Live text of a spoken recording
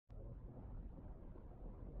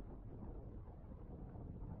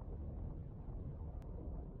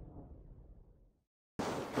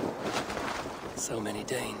So many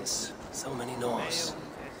Danes, so many Norse.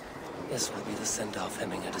 This will be the send-off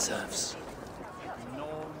Hemminger deserves.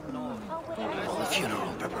 All the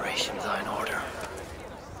funeral preparations are in order.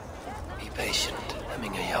 Be patient,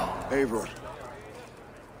 Hemminger Jarl. Eivor,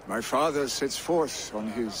 my father sets forth on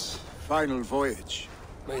his final voyage.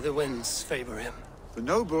 May the winds favor him. The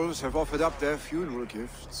nobles have offered up their funeral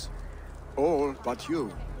gifts. All but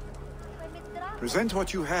you. Present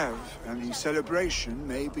what you have, and the celebration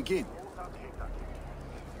may begin.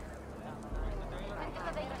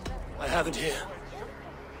 I have it here.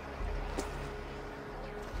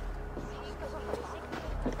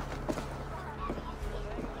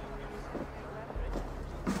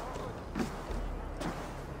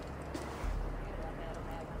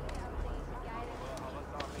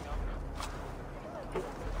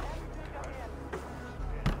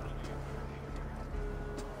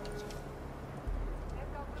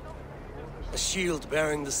 A shield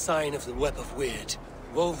bearing the sign of the Web of Weird.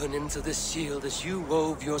 Woven into this shield as you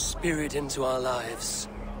wove your spirit into our lives.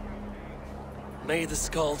 May the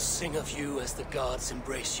skalds sing of you as the gods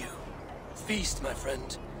embrace you. Feast, my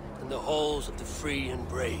friend, in the halls of the free and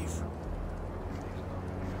brave.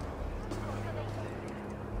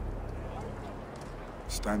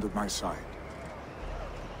 Stand at my side.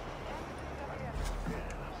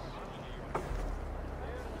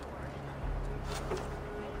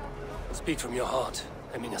 Speak from your heart,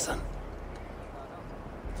 Hemminger-son.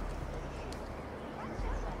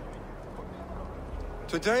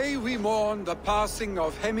 Today we mourn the passing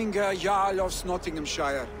of Hemminger Jarl of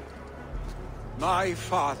Nottinghamshire. My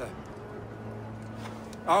father.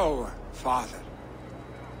 Our father.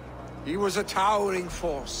 He was a towering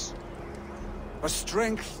force. A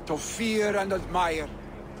strength to fear and admire.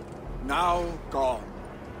 Now gone.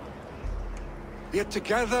 Yet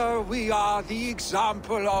together we are the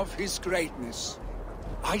example of his greatness.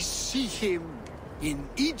 I see him in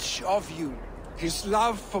each of you. His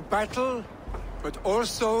love for battle, but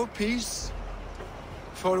also peace.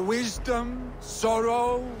 For wisdom,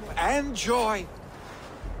 sorrow, and joy.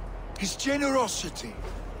 His generosity,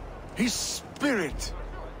 his spirit.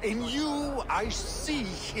 In you I see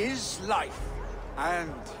his life,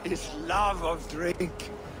 and his love of drink.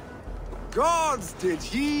 Gods, did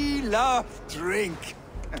he love drink!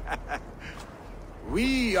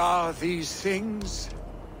 We are these things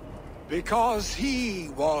because he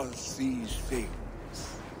was these things.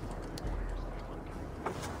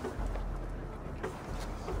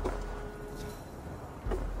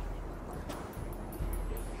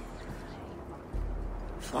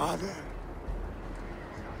 Father,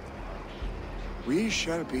 we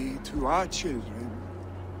shall be to our children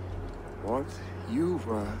what you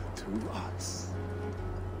were to us.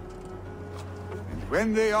 And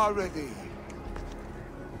when they are ready,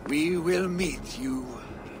 we will meet you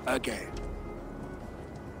again.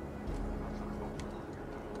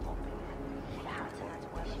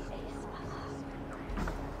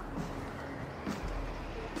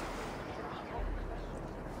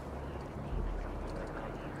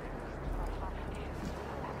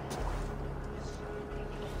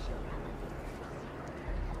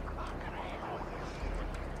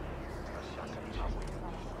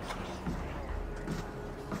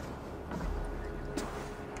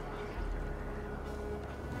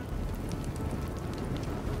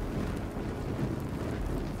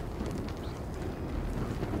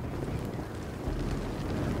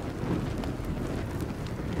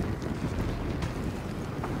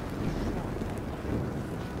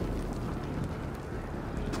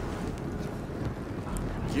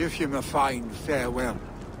 Give him a fine farewell.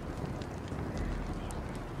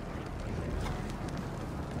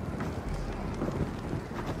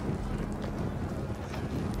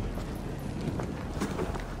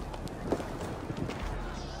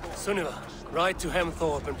 Sunniva, ride to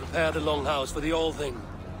Hemthorpe and prepare the Longhouse for the All-Thing.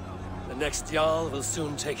 The next Jarl will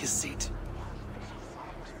soon take his seat.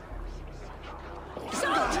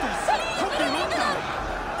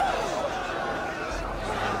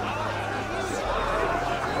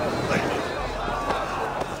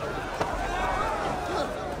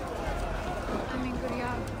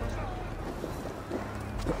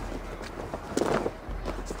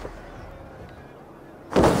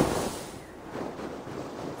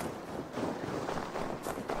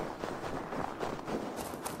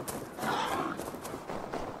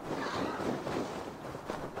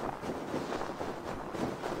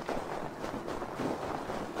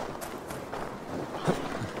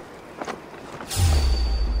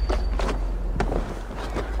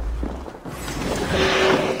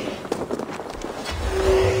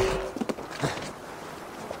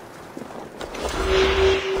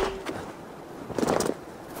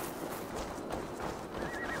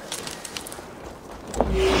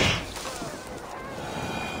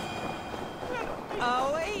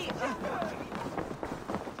 Away!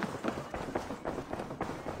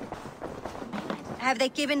 Have they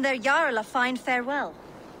given their Jarl a fine farewell?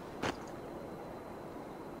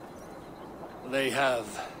 They have.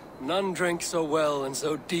 None drink so well and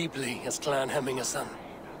so deeply as Clan Hemmingason.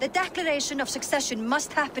 The declaration of succession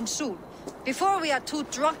must happen soon, before we are too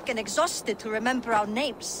drunk and exhausted to remember our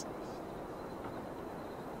names.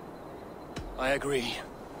 I agree.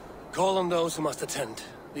 Call on those who must attend.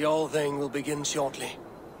 The All-Thing will begin shortly.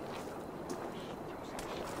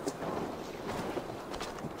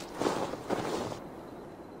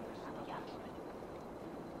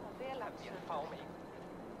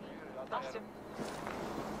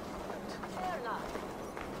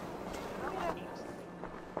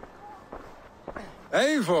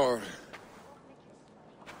 Eivor!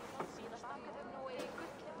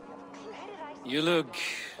 You look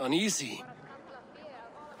uneasy.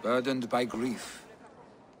 Burdened by grief,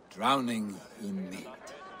 drowning in mead,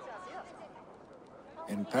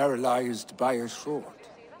 and paralyzed by a sword.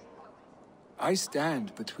 I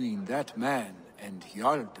stand between that man and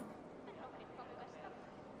Jarldom.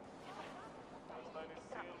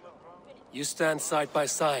 You stand side by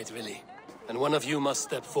side, really, and one of you must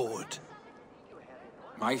step forward.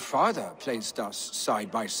 My father placed us side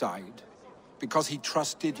by side because he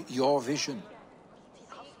trusted your vision.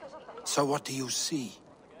 So what do you see?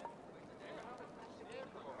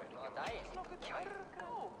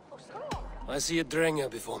 I see a Drenger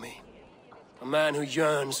before me. A man who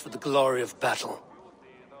yearns for the glory of battle.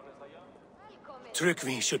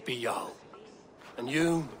 Tryggvi should be Jarl. And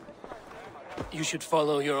you should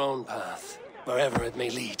follow your own path, wherever it may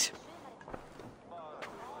lead.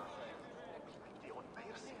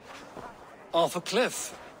 Off a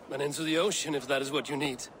cliff, and into the ocean if that is what you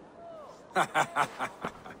need.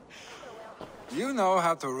 You know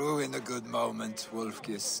how to ruin a good moment,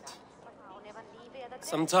 Wolfgist.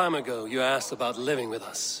 Some time ago, you asked about living with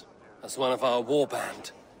us, as one of our war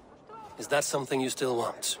band. Is that something you still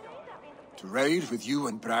want? To raid with you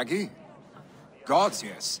and Bragi? Gods,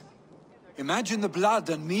 yes. Imagine the blood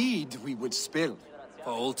and mead we would spill. For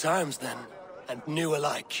old times, then, and new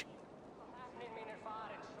alike.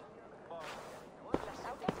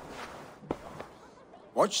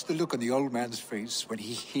 Watch the look on the old man's face when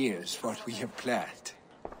he hears what we have planned.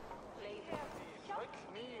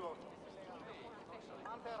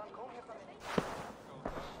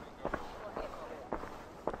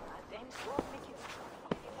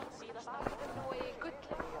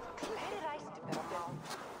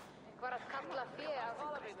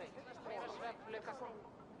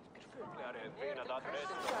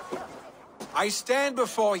 I stand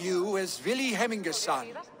before you as Vili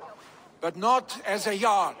Hemmingason, but not as a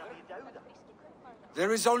Jarl.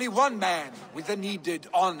 There is only one man with the needed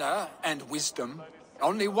honor and wisdom.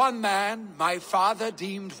 Only one man my father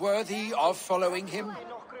deemed worthy of following him.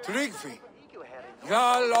 Tryggvi,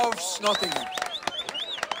 Jarl of Snottingham.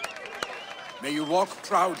 May you walk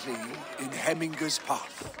proudly in Hemminga's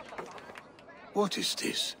path. What is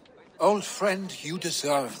this? Old friend, you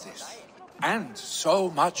deserve this. And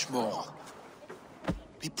so much more.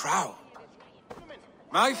 Be proud.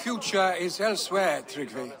 My future is elsewhere,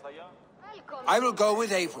 Tryggvi. I will go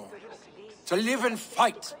with Eivor, to live and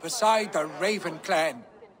fight beside the Raven clan.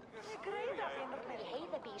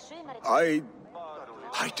 I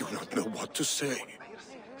do not know what to say.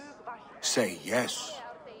 Say yes.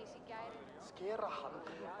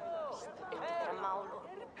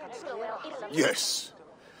 Yes.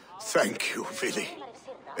 Thank you, Vili.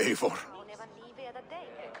 Eivor.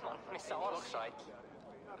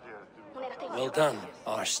 Well done,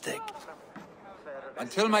 Arstig.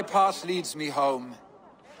 Until my path leads me home,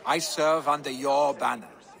 I serve under your banner,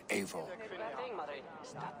 Eivor.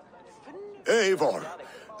 Eivor,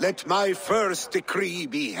 let my first decree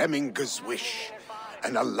be Hemminga's wish.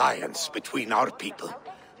 An alliance between our people.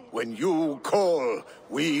 When you call,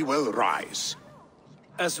 we will rise.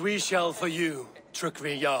 As we shall for you,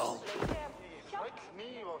 Tryggvi Jarl.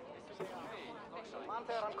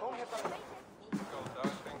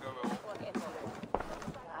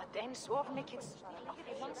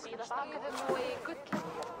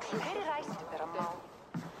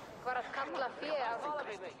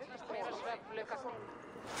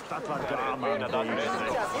 Dat var gaman det är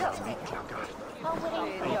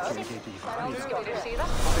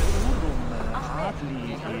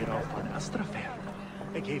adli Europan Astrafer.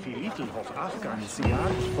 Ik heb hier little hof Afghans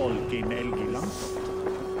jaarvolk in Elgiland.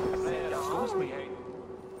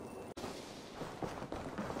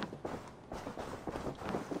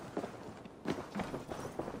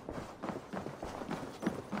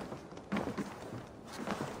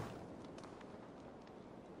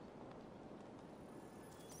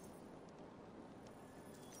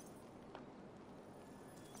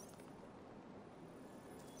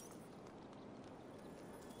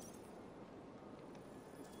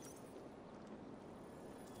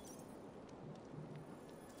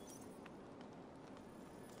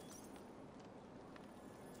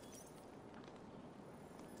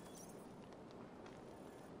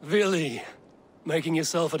 Really? Making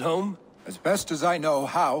yourself at home? As best as I know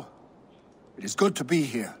how. It is good to be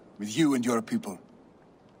here, with you and your people.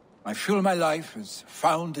 I feel my life has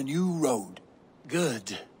found a new road.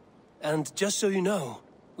 Good. And just so you know,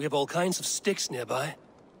 we have all kinds of sticks nearby.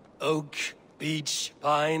 Oak, beech,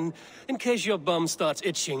 pine, in case your bum starts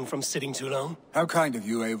itching from sitting too long. How kind of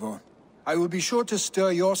you, Eivor. I will be sure to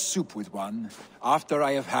stir your soup with one, after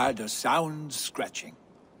I have had a sound scratching.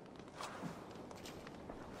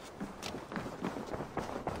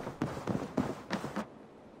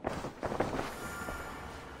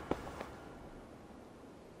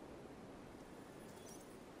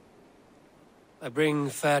 I bring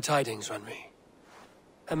fair tidings, Runry.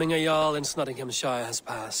 Hemminger Jarl in Nottinghamshire has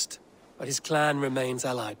passed, but his clan remains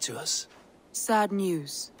allied to us. Sad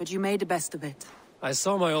news, but you made the best of it. I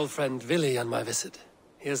saw my old friend Vili on my visit.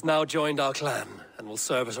 He has now joined our clan, and will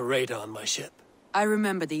serve as a raider on my ship. I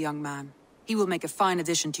remember the young man. He will make a fine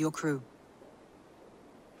addition to your crew.